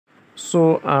So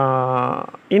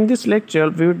in this lecture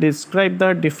we will describe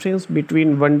the difference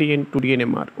between 1D and 2D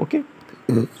NMR. Okay.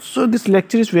 So this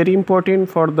lecture is very important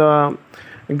for the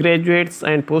graduates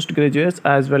and postgraduates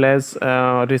as well as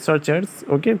researchers.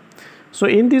 Okay. So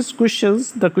in these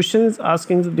questions, the question is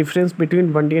asking the difference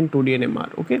between 1D and 2D NMR.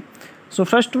 Okay. So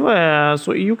first,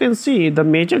 so you can see the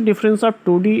major difference of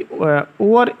 2D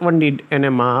over 1D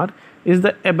NMR is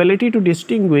the ability to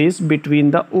distinguish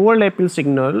between the overlapping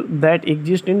signal that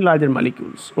exist in larger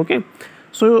molecules. Okay.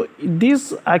 So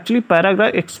this actually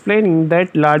paragraph explaining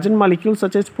that larger molecules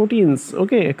such as proteins,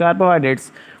 okay,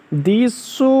 carbohydrates, these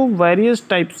show various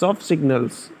types of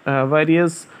signals,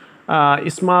 various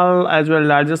small as well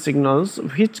larger signals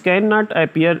which cannot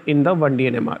appear in the 1D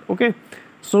NMR. Okay.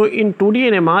 So in 2D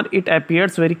NMR it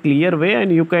appears very clear way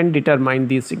and you can determine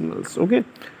these signals. Okay.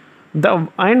 The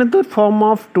another form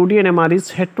of 2D NMR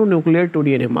is heteronuclear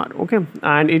 2D NMR. Okay,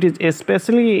 and it is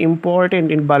especially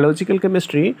important in biological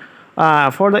chemistry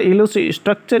for the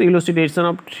structure elucidation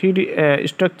of 3D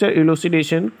structure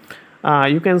elucidation.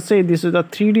 You can say this is a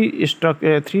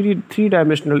 3D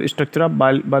three-dimensional structure of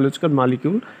biological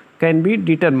molecule can be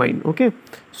determined. Okay,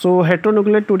 so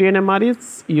heteronuclear 2D NMR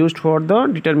is used for the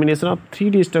determination of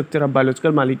 3D structure of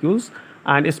biological molecules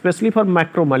and especially for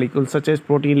macromolecules such as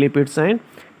protein, lipids and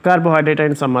carbohydrate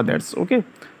and some others. Okay,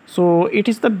 so it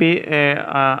is the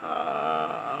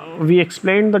we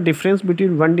explained the difference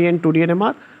between 1D and 2D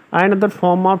NMR and another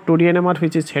form of 2D NMR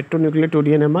which is heteronuclear 2D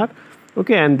NMR.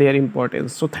 Okay, and their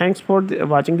importance. So thanks for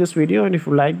watching this video, and if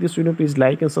you like this video please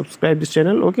like and subscribe this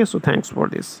channel. Okay, so thanks for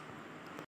this.